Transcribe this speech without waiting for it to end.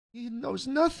He knows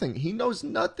nothing. He knows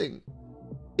nothing.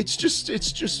 It's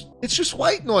just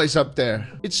white noise up there.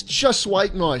 It's just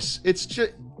white noise.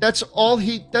 That's all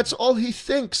he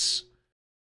thinks.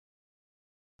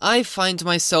 I find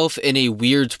myself in a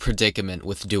weird predicament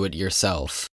with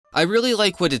do-it-yourself. I really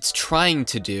like what it's trying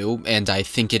to do, and I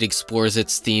think it explores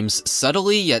its themes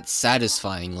subtly yet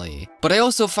satisfyingly. But I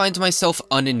also find myself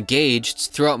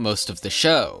unengaged throughout most of the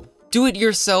show.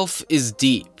 Do-it-yourself is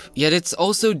deep, yet it's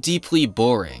also deeply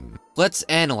boring. Let's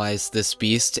analyze this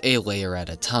beast a layer at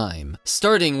a time,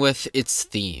 starting with its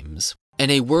themes. In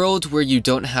a world where you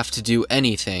don't have to do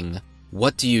anything,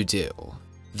 what do you do?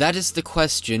 That is the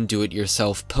question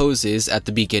Do-It-Yourself poses at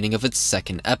the beginning of its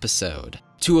second episode.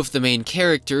 Two of the main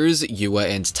characters, Yua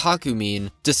and Takumi,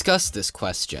 discuss this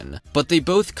question, but they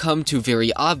both come to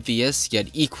very obvious yet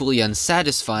equally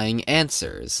unsatisfying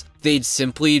answers. They'd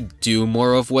simply do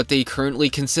more of what they currently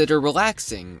consider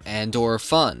relaxing and/or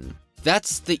fun.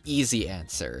 That's the easy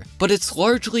answer, but it's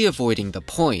largely avoiding the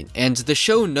point, and the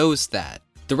show knows that.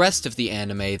 The rest of the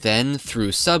anime then,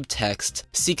 through subtext,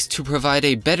 seeks to provide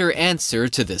a better answer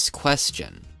to this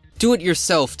question.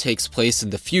 Do-It-Yourself takes place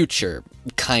in the future,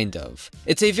 kind of.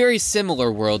 It's a very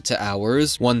similar world to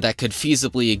ours, one that could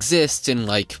feasibly exist in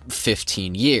like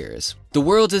 15 years. The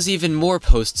world is even more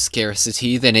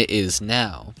post-scarcity than it is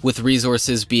now, with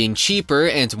resources being cheaper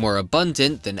and more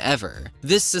abundant than ever.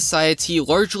 This society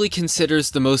largely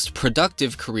considers the most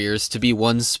productive careers to be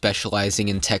ones specializing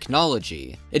in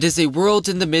technology. It is a world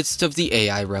in the midst of the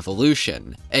AI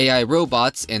revolution. AI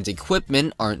robots and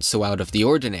equipment aren't so out of the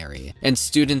ordinary, and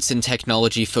students in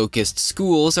technology-focused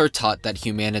schools are taught that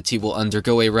humanity will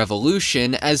undergo a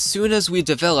revolution as soon as we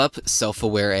develop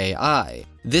self-aware AI.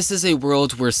 This is a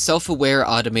world where self-aware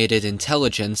automated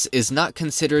intelligence is not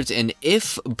considered an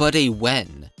if, but a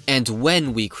when. And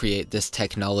when we create this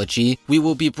technology, we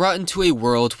will be brought into a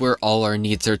world where all our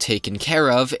needs are taken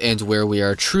care of and where we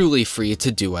are truly free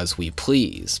to do as we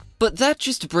please. But that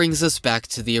just brings us back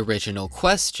to the original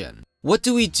question. What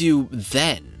do we do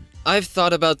then? I've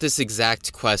thought about this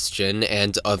exact question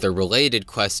and other related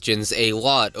questions a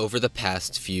lot over the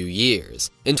past few years,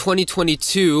 in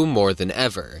 2022 more than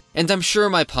ever, and I'm sure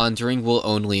my pondering will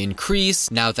only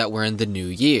increase now that we're in the new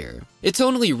year. It's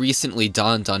only recently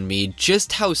dawned on me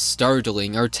just how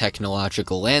startling our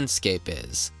technological landscape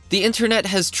is. The internet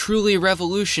has truly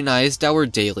revolutionized our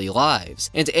daily lives,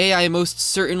 and AI most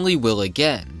certainly will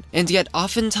again. And yet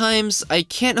oftentimes, I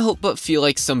can't help but feel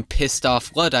like some pissed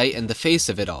off Luddite in the face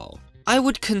of it all. I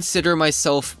would consider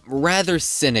myself rather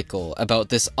cynical about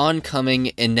this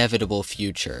oncoming, inevitable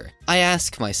future. I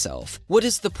ask myself, what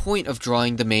is the point of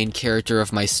drawing the main character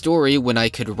of my story when I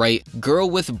could write girl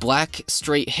with black,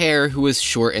 straight hair who is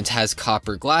short and has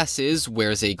copper glasses,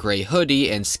 wears a gray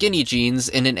hoodie and skinny jeans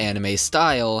in an anime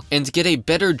style, and get a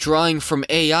better drawing from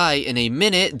AI in a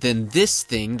minute than this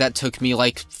thing that took me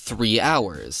like 3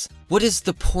 hours? What is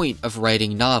the point of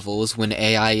writing novels when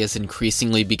AI is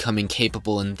increasingly becoming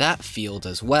capable in that field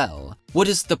as well? What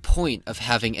is the point of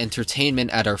having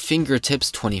entertainment at our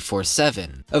fingertips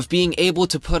 24/7? Of being able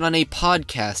to put on a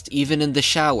podcast even in the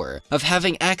shower? Of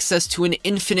having access to an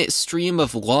infinite stream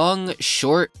of long,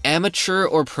 short, amateur,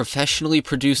 or professionally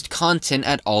produced content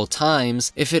at all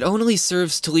times, if it only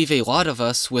serves to leave a lot of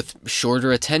us with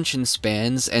shorter attention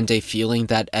spans and a feeling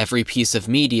that every piece of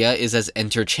media is as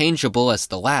interchangeable as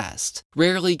the last,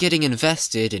 rarely getting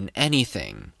invested in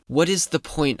anything? What is the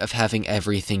point of having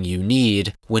everything you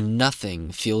need when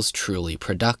nothing feels truly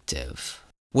productive?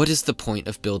 What is the point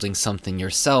of building something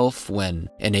yourself when,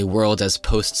 in a world as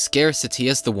post-scarcity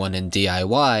as the one in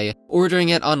DIY, ordering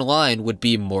it online would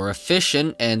be more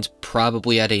efficient and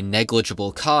probably at a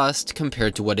negligible cost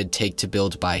compared to what it'd take to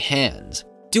build by hand?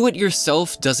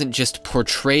 Do-It-Yourself doesn't just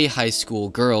portray high school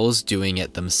girls doing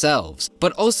it themselves,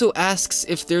 but also asks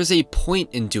if there's a point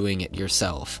in doing it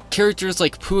yourself. Characters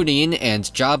like PURIN and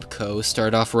Jobko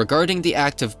start off regarding the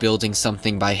act of building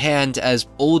something by hand as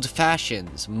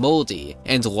old-fashioned, moldy,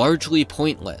 and largely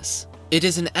pointless. It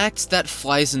is an act that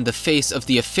flies in the face of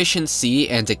the efficiency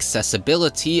and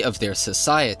accessibility of their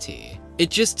society. It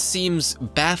just seems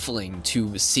baffling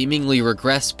to seemingly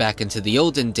regress back into the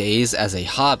olden days as a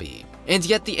hobby. And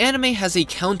yet the anime has a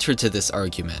counter to this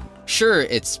argument. Sure,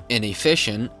 it's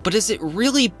inefficient, but is it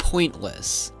really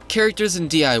pointless? Characters in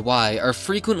DIY are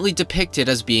frequently depicted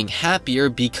as being happier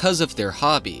because of their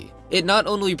hobby. It not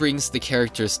only brings the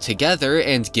characters together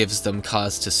and gives them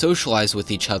cause to socialize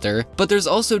with each other, but there's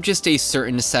also just a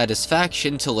certain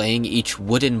satisfaction to laying each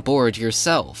wooden board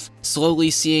yourself,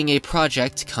 slowly seeing a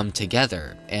project come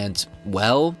together, and,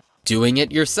 well, doing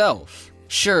it yourself.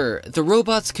 Sure, the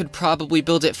robots could probably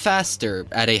build it faster,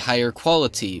 at a higher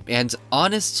quality, and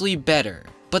honestly better.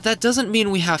 But that doesn't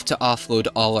mean we have to offload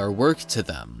all our work to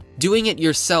them. Doing it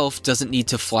yourself doesn't need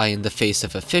to fly in the face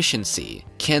of efficiency.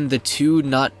 Can the two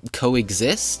not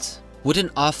coexist?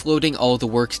 Wouldn't offloading all the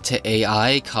work to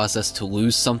AI cause us to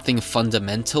lose something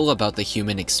fundamental about the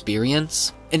human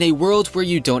experience? In a world where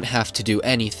you don't have to do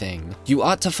anything, you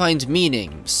ought to find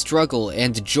meaning, struggle,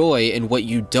 and joy in what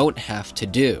you don't have to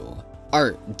do.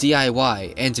 Art,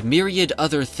 DIY, and myriad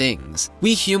other things.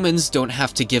 We humans don't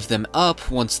have to give them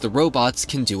up once the robots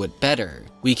can do it better.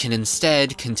 We can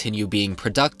instead continue being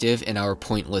productive in our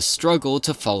pointless struggle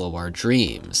to follow our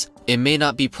dreams. It may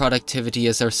not be productivity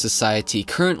as our society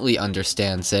currently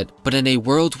understands it, but in a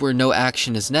world where no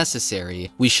action is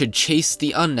necessary, we should chase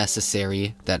the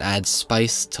unnecessary that adds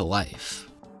spice to life.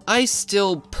 I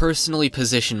still personally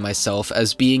position myself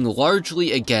as being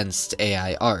largely against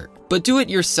AI art, but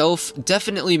do-it-yourself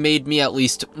definitely made me at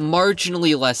least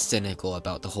marginally less cynical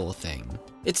about the whole thing.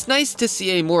 It's nice to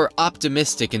see a more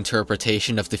optimistic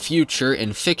interpretation of the future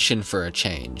in fiction for a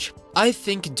change. I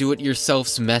think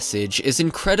do-it-yourself's message is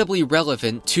incredibly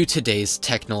relevant to today's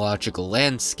technological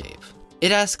landscape.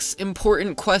 It asks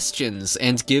important questions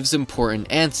and gives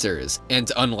important answers,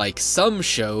 and unlike some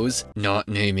shows, not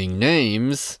naming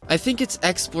names, I think its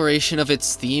exploration of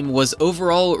its theme was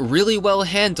overall really well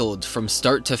handled from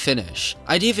start to finish.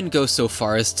 I'd even go so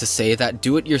far as to say that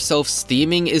do-it-yourself's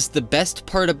theming is the best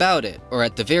part about it, or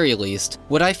at the very least,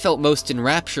 what I felt most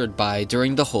enraptured by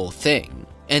during the whole thing.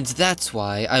 And that's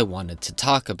why I wanted to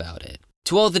talk about it.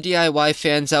 To all the DIY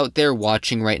fans out there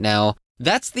watching right now,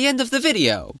 that's the end of the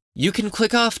video! You can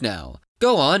click off now.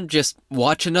 Go on, just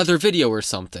watch another video or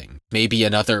something. Maybe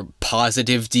another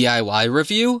positive DIY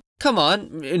review? Come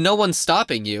on, no one's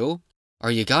stopping you.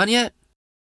 Are you gone yet?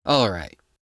 Alright.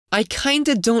 I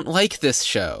kinda don't like this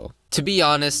show. To be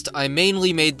honest, I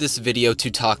mainly made this video to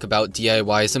talk about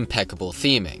DIY's impeccable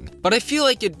theming, but I feel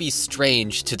like it'd be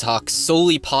strange to talk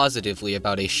solely positively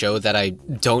about a show that I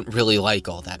don't really like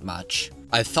all that much.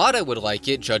 I thought I would like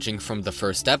it judging from the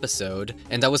first episode,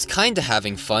 and I was kinda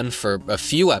having fun for a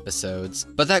few episodes,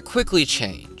 but that quickly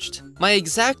changed. My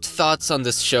exact thoughts on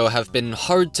this show have been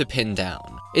hard to pin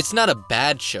down. It's not a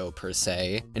bad show per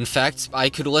se. In fact, I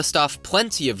could list off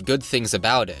plenty of good things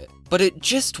about it. But it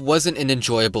just wasn't an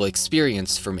enjoyable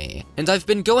experience for me, and I've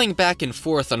been going back and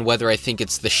forth on whether I think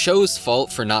it's the show's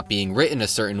fault for not being written a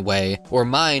certain way, or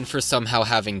mine for somehow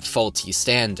having faulty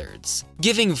standards.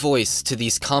 Giving voice to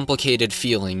these complicated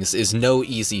feelings is no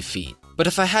easy feat. But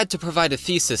if I had to provide a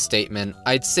thesis statement,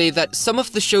 I'd say that some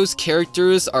of the show's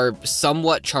characters are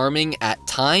somewhat charming at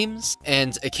times,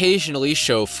 and occasionally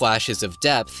show flashes of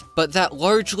depth, but that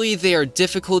largely they are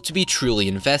difficult to be truly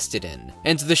invested in,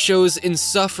 and the show's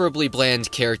insufferably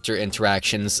bland character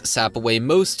interactions sap away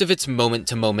most of its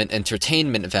moment-to-moment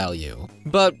entertainment value.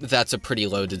 But that's a pretty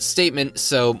loaded statement,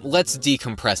 so let's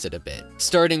decompress it a bit,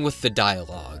 starting with the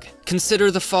dialogue.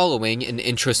 Consider the following an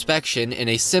introspection in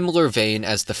a similar vein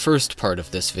as the first part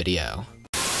of this video.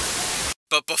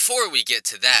 But before we get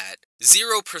to that,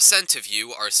 0% of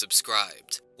you are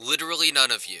subscribed. Literally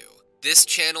none of you. This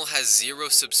channel has 0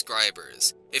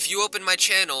 subscribers. If you open my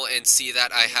channel and see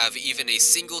that I have even a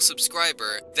single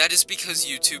subscriber, that is because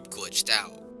YouTube glitched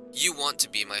out. You want to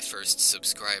be my first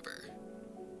subscriber.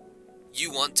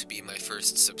 You want to be my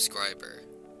first subscriber.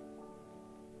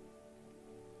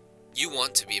 You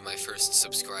want to be my first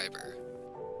subscriber.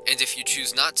 And if you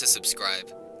choose not to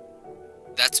subscribe,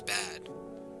 that's bad.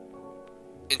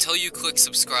 Until you click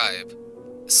subscribe,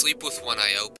 sleep with one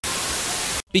eye open.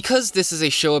 Because this is a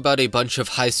show about a bunch of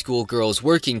high school girls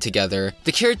working together,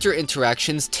 the character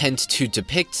interactions tend to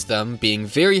depict them being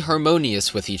very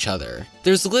harmonious with each other.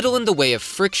 There's little in the way of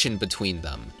friction between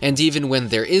them, and even when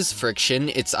there is friction,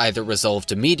 it's either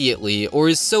resolved immediately or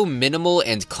is so minimal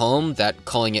and calm that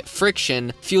calling it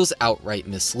friction feels outright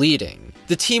misleading.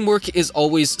 The teamwork is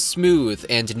always smooth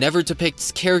and never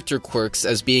depicts character quirks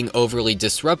as being overly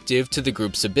disruptive to the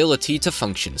group's ability to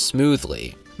function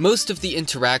smoothly. Most of the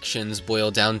interactions boil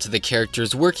down to the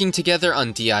characters working together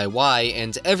on DIY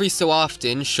and every so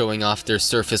often showing off their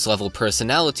surface-level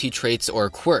personality traits or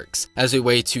quirks, as a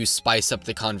way to spice up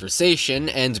the conversation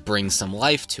and bring some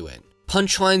life to it.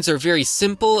 Punchlines are very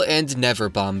simple and never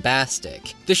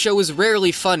bombastic. The show is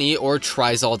rarely funny or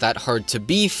tries all that hard to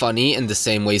be funny in the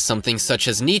same way something such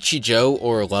as Nichijou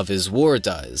or Love is War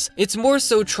does. It's more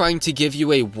so trying to give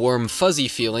you a warm, fuzzy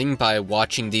feeling by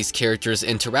watching these characters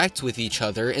interact with each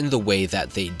other in the way that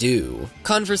they do.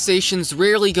 Conversations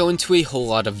rarely go into a whole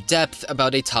lot of depth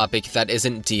about a topic that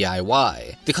isn't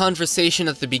DIY. The conversation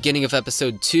at the beginning of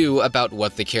episode 2 about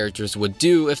what the characters would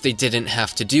do if they didn't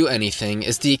have to do anything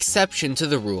is the exception to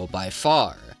the rule by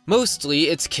far. Mostly,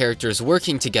 it's characters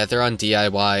working together on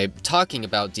DIY, talking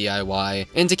about DIY,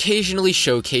 and occasionally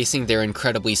showcasing their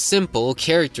incredibly simple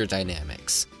character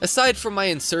dynamics. Aside from my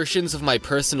insertions of my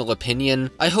personal opinion,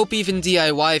 I hope even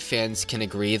DIY fans can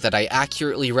agree that I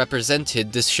accurately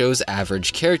represented this show's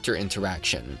average character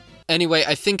interaction. Anyway,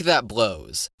 I think that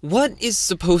blows. What is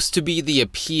supposed to be the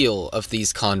appeal of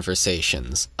these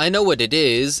conversations? I know what it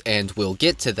is, and we'll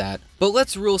get to that, but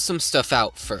let's rule some stuff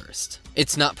out first.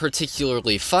 It's not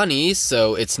particularly funny,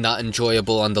 so it's not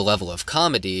enjoyable on the level of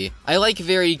comedy. I like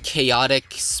very chaotic,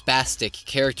 spastic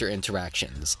character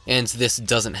interactions, and this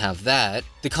doesn't have that.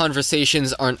 The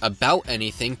conversations aren't about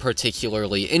anything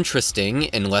particularly interesting,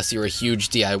 unless you're a huge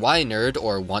DIY nerd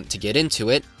or want to get into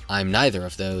it. I'm neither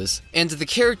of those. And the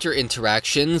character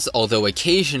interactions, although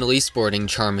occasionally sporting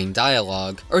charming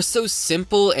dialogue, are so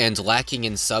simple and lacking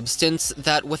in substance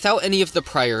that without any of the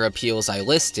prior appeals I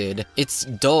listed, it's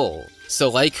dull. So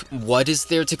like, what is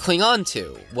there to cling on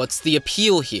to? What's the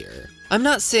appeal here? I'm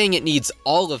not saying it needs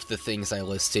all of the things I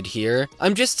listed here,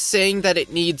 I'm just saying that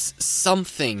it needs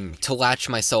something to latch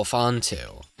myself onto.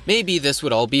 Maybe this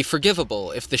would all be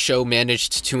forgivable if the show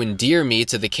managed to endear me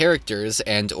to the characters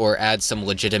and or add some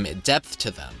legitimate depth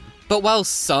to them. But while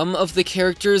some of the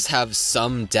characters have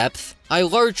some depth, I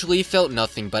largely felt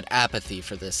nothing but apathy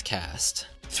for this cast.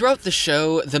 Throughout the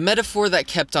show, the metaphor that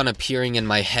kept on appearing in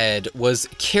my head was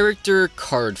character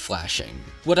card flashing.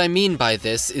 What I mean by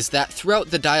this is that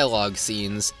throughout the dialogue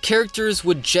scenes, characters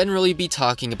would generally be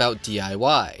talking about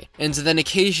DIY, and then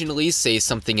occasionally say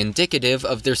something indicative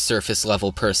of their surface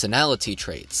level personality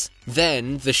traits.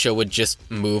 Then, the show would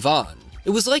just move on. It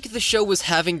was like the show was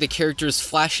having the characters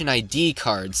flash an ID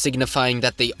card signifying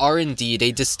that they are indeed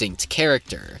a distinct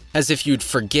character, as if you'd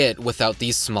forget without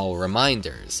these small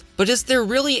reminders. But is there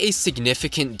really a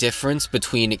significant difference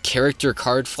between character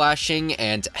card flashing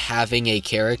and having a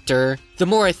character? The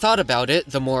more I thought about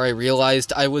it, the more I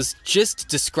realized I was just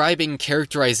describing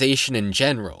characterization in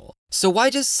general. So why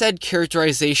does said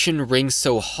characterization ring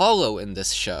so hollow in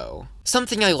this show?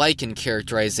 Something I like in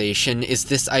characterization is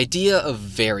this idea of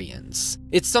variance.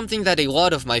 It's something that a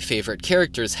lot of my favorite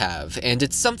characters have, and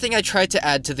it's something I try to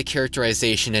add to the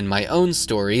characterization in my own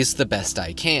stories the best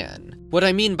I can. What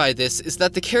I mean by this is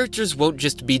that the characters won't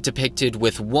just be depicted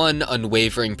with one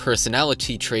unwavering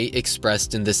personality trait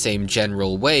expressed in the same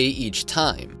general way each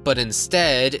time, but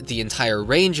instead, the entire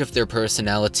range of their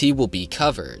personality will be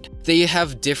covered. They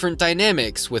have different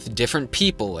dynamics with different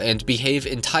people and behave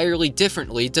entirely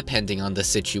differently depending on the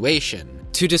situation.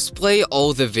 To display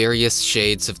all the various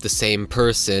shades of the same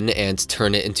person and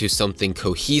turn it into something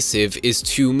cohesive is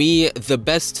to me the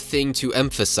best thing to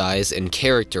emphasize in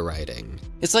character writing.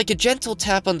 It's like a gentle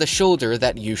tap on the shoulder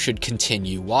that you should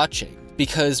continue watching,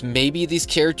 because maybe these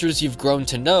characters you've grown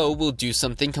to know will do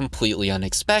something completely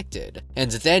unexpected,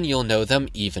 and then you'll know them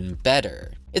even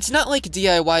better. It's not like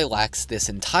DIY lacks this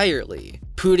entirely.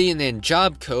 PURIN and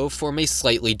Jobko form a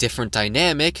slightly different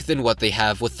dynamic than what they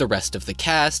have with the rest of the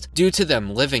cast due to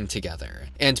them living together,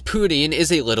 and PURIN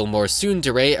is a little more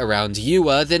tsundere around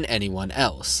Yua than anyone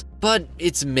else, but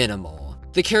it's minimal.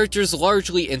 The characters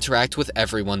largely interact with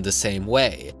everyone the same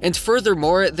way, and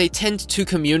furthermore, they tend to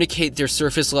communicate their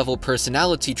surface-level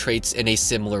personality traits in a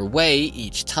similar way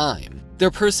each time.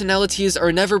 Their personalities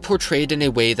are never portrayed in a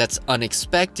way that's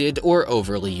unexpected or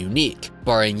overly unique,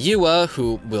 barring Yua,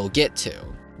 who we'll get to.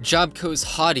 Jobko's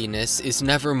haughtiness is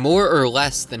never more or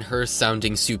less than her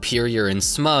sounding superior and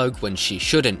smug when she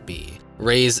shouldn't be.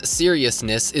 Rei's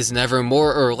seriousness is never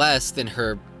more or less than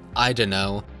her, I don't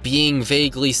know, being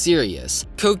vaguely serious.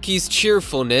 Kouki's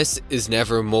cheerfulness is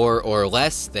never more or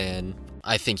less than...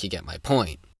 I think you get my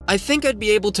point. I think I'd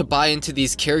be able to buy into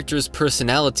these characters'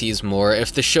 personalities more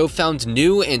if the show found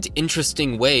new and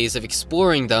interesting ways of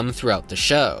exploring them throughout the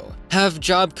show. Have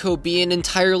Jobko be an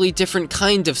entirely different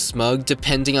kind of smug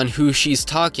depending on who she's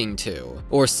talking to,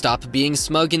 or stop being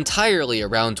smug entirely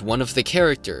around one of the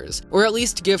characters, or at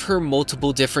least give her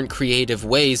multiple different creative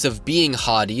ways of being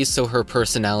haughty so her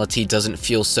personality doesn't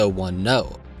feel so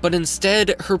one-note. But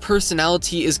instead, her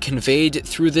personality is conveyed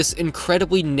through this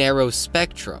incredibly narrow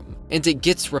spectrum, and it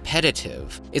gets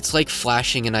repetitive. It's like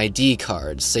flashing an ID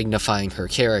card signifying her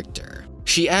character.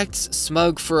 She acts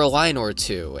smug for a line or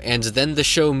two, and then the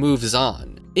show moves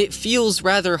on. It feels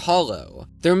rather hollow.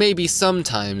 There may be some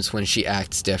times when she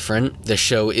acts different, the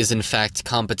show is in fact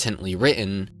competently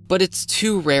written, but it's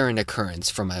too rare an occurrence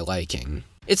for my liking.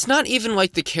 It's not even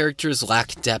like the characters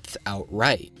lack depth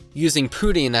outright. Using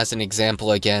PURIN as an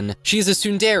example again, she's a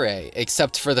tsundere,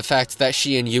 except for the fact that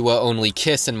she and Yua only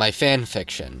kiss in my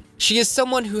fanfiction. She is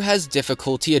someone who has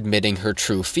difficulty admitting her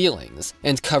true feelings,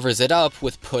 and covers it up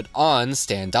with put-on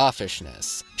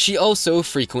standoffishness. She also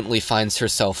frequently finds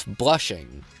herself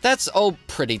blushing. That's all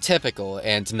pretty typical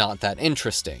and not that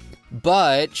interesting.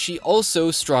 But she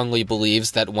also strongly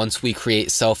believes that once we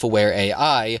create self-aware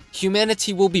AI,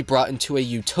 humanity will be brought into a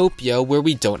utopia where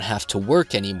we don't have to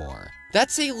work anymore.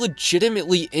 That's a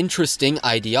legitimately interesting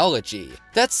ideology.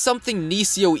 That's something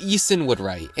Nisio Isin would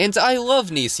write, and I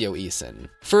love Nisio Isin.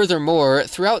 Furthermore,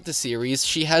 throughout the series,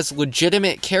 she has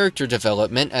legitimate character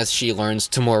development as she learns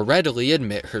to more readily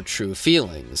admit her true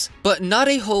feelings. But not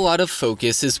a whole lot of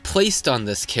focus is placed on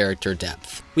this character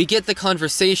depth. We get the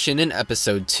conversation in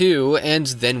episode 2, and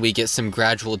then we get some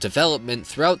gradual development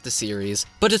throughout the series,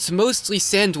 but it's mostly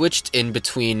sandwiched in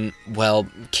between, well,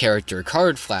 character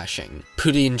card flashing.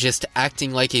 PURIN just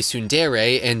acting like a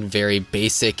tsundere in very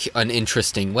basic,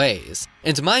 uninteresting ways.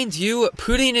 And mind you,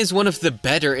 PURIN is one of the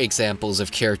better examples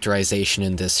of characterization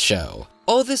in this show.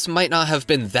 All this might not have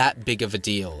been that big of a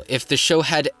deal if the show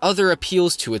had other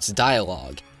appeals to its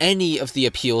dialogue. Any of the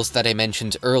appeals that I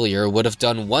mentioned earlier would have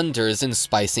done wonders in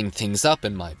spicing things up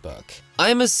in my book.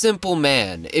 I'm a simple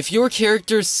man. If your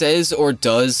character says or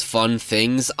does fun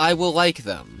things, I will like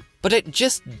them. But it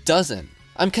just doesn't.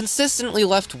 I'm consistently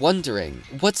left wondering,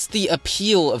 what's the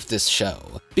appeal of this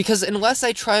show? Because unless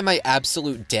I try my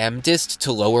absolute damnedest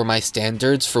to lower my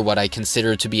standards for what I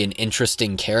consider to be an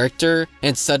interesting character,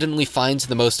 and suddenly find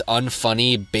the most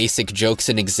unfunny, basic jokes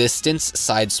in existence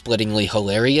side-splittingly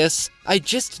hilarious, I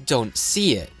just don't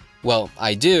see it. Well,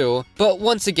 I do, but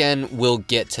once again, we'll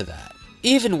get to that.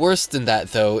 Even worse than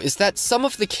that, though, is that some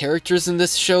of the characters in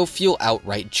this show feel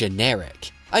outright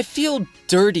generic. I feel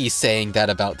dirty saying that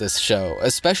about this show,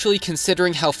 especially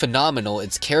considering how phenomenal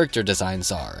its character designs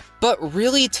are. But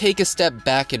really take a step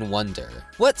back and wonder,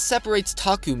 what separates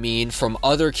Takumi from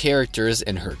other characters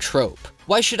in her trope?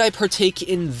 Why should I partake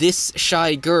in this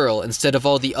shy girl instead of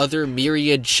all the other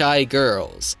myriad shy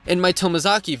girls? In my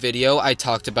Tomozaki video, I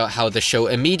talked about how the show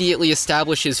immediately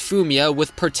establishes Fumiya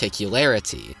with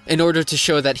particularity, in order to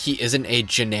show that he isn't a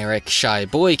generic shy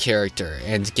boy character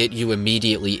and get you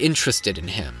immediately interested in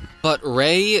him. But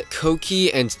Rei,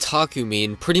 Kouki, and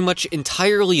Takumi pretty much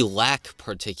entirely lack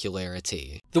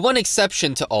particularity. The one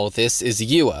exception to all this is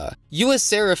Yua. Yua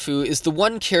Serufu is the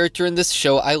one character in this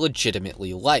show I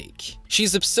legitimately like.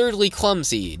 She's absurdly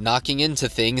clumsy, knocking into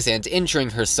things and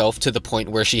injuring herself to the point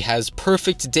where she has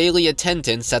perfect daily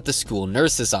attendance at the school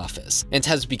nurse's office, and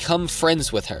has become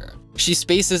friends with her. She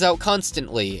spaces out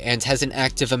constantly and has an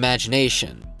active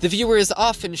imagination. The viewer is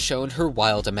often shown her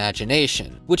wild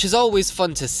imagination, which is always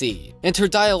fun to see, and her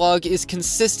dialogue is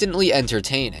consistently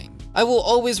entertaining. I will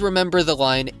always remember the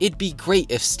line, "It'd be great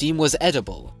if steam was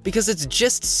edible," because it's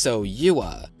just so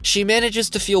Yua. She manages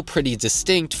to feel pretty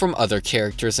distinct from other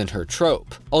characters in her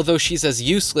trope. Although she's as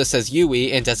useless as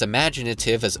Yui and as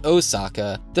imaginative as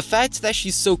Osaka, the fact that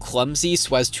she's so clumsy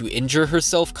so as to injure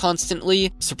herself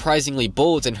constantly, surprisingly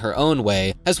bold in her own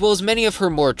way, as well as many of her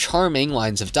more charming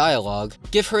lines of dialogue,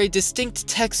 give her a distinct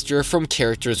texture from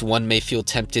characters one may feel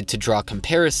tempted to draw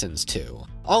comparisons to.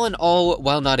 All in all,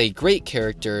 while not a great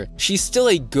character, she's still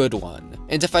a good one,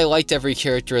 and if I liked every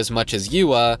character as much as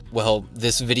Yua, well,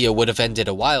 this video would have ended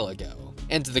a while ago.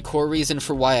 And the core reason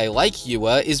for why I like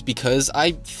Yua is because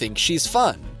I think she's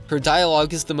fun. Her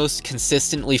dialogue is the most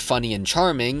consistently funny and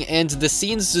charming, and the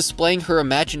scenes displaying her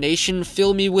imagination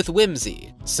fill me with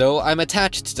whimsy, so I'm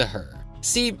attached to her.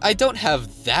 See, I don't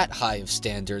have that high of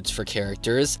standards for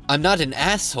characters. I'm not an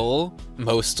asshole,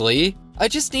 mostly. I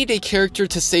just need a character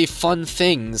to say fun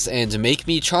things and make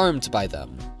me charmed by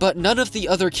them. But none of the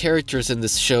other characters in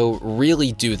this show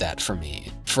really do that for me,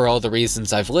 for all the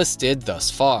reasons I've listed thus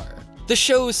far. The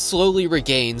show slowly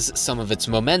regains some of its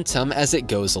momentum as it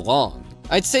goes along.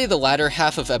 I'd say the latter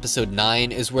half of episode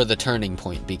 9 is where the turning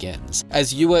point begins,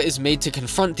 as Yua is made to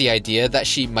confront the idea that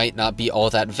she might not be all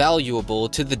that valuable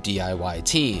to the DIY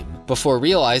team, before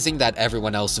realizing that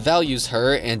everyone else values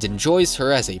her and enjoys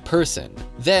her as a person.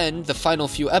 Then, the final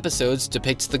few episodes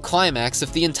depict the climax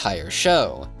of the entire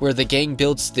show, where the gang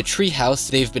builds the treehouse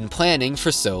they've been planning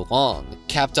for so long,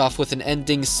 capped off with an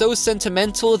ending so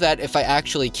sentimental that if I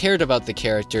actually cared about the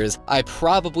characters, I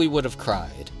probably would have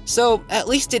cried. So, at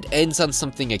least it ends on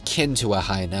something akin to a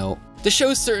high note. The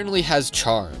show certainly has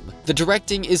charm. The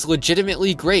directing is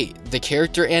legitimately great, the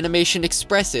character animation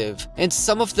expressive, and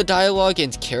some of the dialogue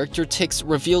and character tics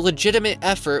reveal legitimate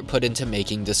effort put into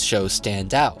making this show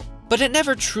stand out. But it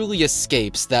never truly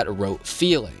escapes that rote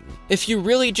feeling. If you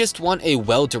really just want a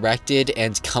well-directed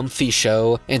and comfy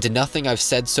show, and nothing I've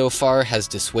said so far has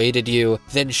dissuaded you,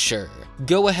 then sure,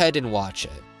 go ahead and watch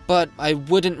it. But I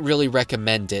wouldn't really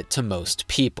recommend it to most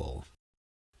people.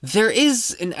 There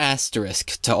is an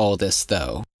asterisk to all this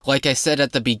though. Like I said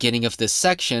at the beginning of this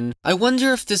section, I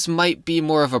wonder if this might be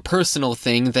more of a personal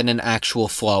thing than an actual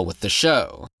flaw with the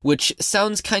show, which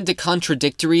sounds kinda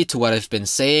contradictory to what I've been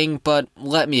saying, but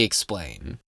let me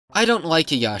explain. I don't like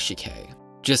Iyashikei.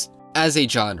 Just as a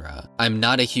genre, I'm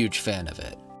not a huge fan of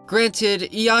it. Granted,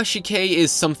 Iyashikei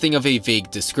is something of a vague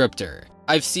descriptor.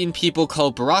 I've seen people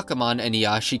call Barakamon an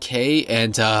Iyashikei,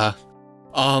 and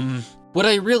what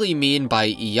I really mean by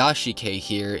Iyashikei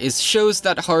here is shows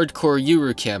that hardcore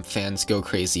Yuru Camp fans go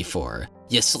crazy for.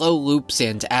 Ya slow loops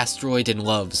and asteroid in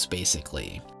loves,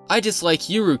 basically. I dislike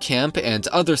Yuru Camp and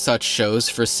other such shows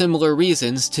for similar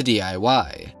reasons to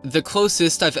DIY. The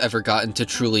closest I've ever gotten to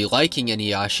truly liking an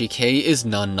Iyashikei is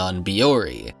Non Non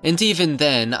Biyori, and even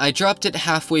then, I dropped it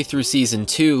halfway through season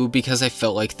 2 because I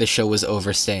felt like the show was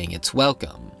overstaying its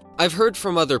welcome. I've heard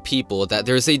from other people that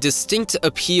there's a distinct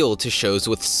appeal to shows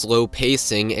with slow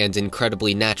pacing and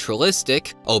incredibly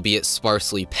naturalistic, albeit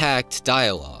sparsely packed,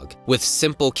 dialogue, with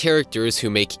simple characters who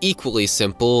make equally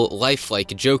simple,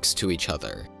 lifelike jokes to each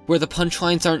other, where the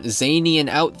punchlines aren't zany and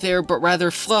out there but rather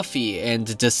fluffy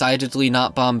and decidedly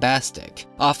not bombastic,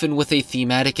 often with a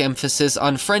thematic emphasis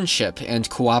on friendship and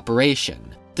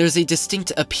cooperation. There's a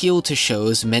distinct appeal to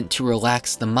shows meant to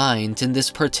relax the mind in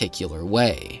this particular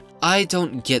way. I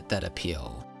don't get that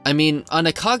appeal. I mean, on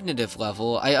a cognitive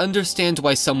level, I understand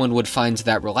why someone would find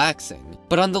that relaxing,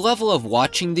 but on the level of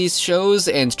watching these shows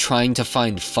and trying to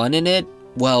find fun in it,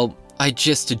 well, I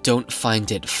just don't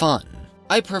find it fun.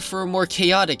 I prefer more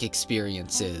chaotic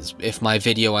experiences, if my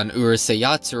video on Urusei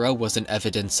Yatsura wasn't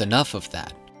evidence enough of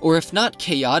that. Or if not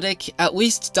chaotic, at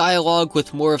least dialogue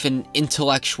with more of an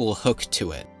intellectual hook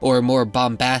to it, or more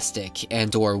bombastic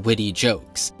and/or witty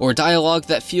jokes, or dialogue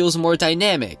that feels more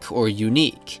dynamic or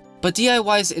unique. But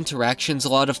DIY's interactions a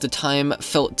lot of the time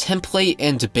felt template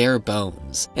and bare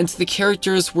bones, and the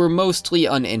characters were mostly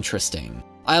uninteresting.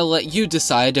 I'll let you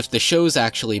decide if the show's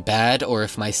actually bad or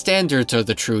if my standards are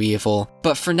the true evil,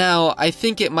 but for now, I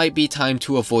think it might be time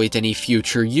to avoid any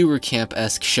future Yuru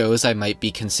Camp-esque shows I might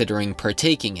be considering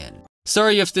partaking in.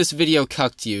 Sorry if this video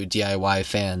cucked you, DIY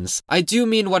fans. I do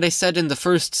mean what I said in the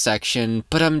first section,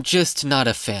 but I'm just not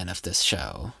a fan of this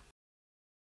show.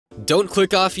 Don't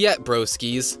click off yet,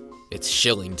 broskies. It's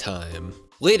shilling time.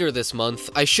 Later this month,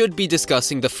 I should be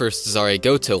discussing the first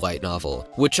Zaregoto light novel,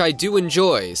 which I do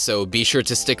enjoy, so be sure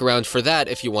to stick around for that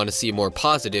if you want to see more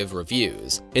positive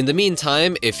reviews. In the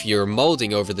meantime, if you're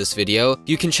mulding over this video,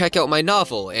 you can check out my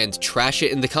novel and trash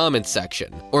it in the comments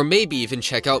section, or maybe even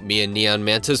check out me and Neon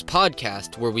Manta's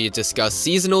podcast where we discuss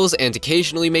seasonals and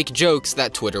occasionally make jokes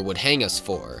that Twitter would hang us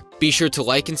for. Be sure to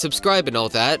like and subscribe and all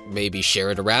that, maybe share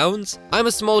it around. I'm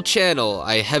a small channel,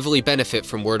 I heavily benefit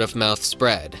from word of mouth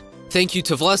spread. Thank you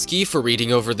to Vlusky for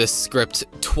reading over this script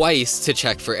twice to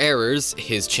check for errors,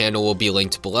 his channel will be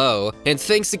linked below, and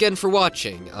thanks again for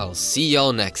watching, I'll see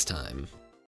y'all next time.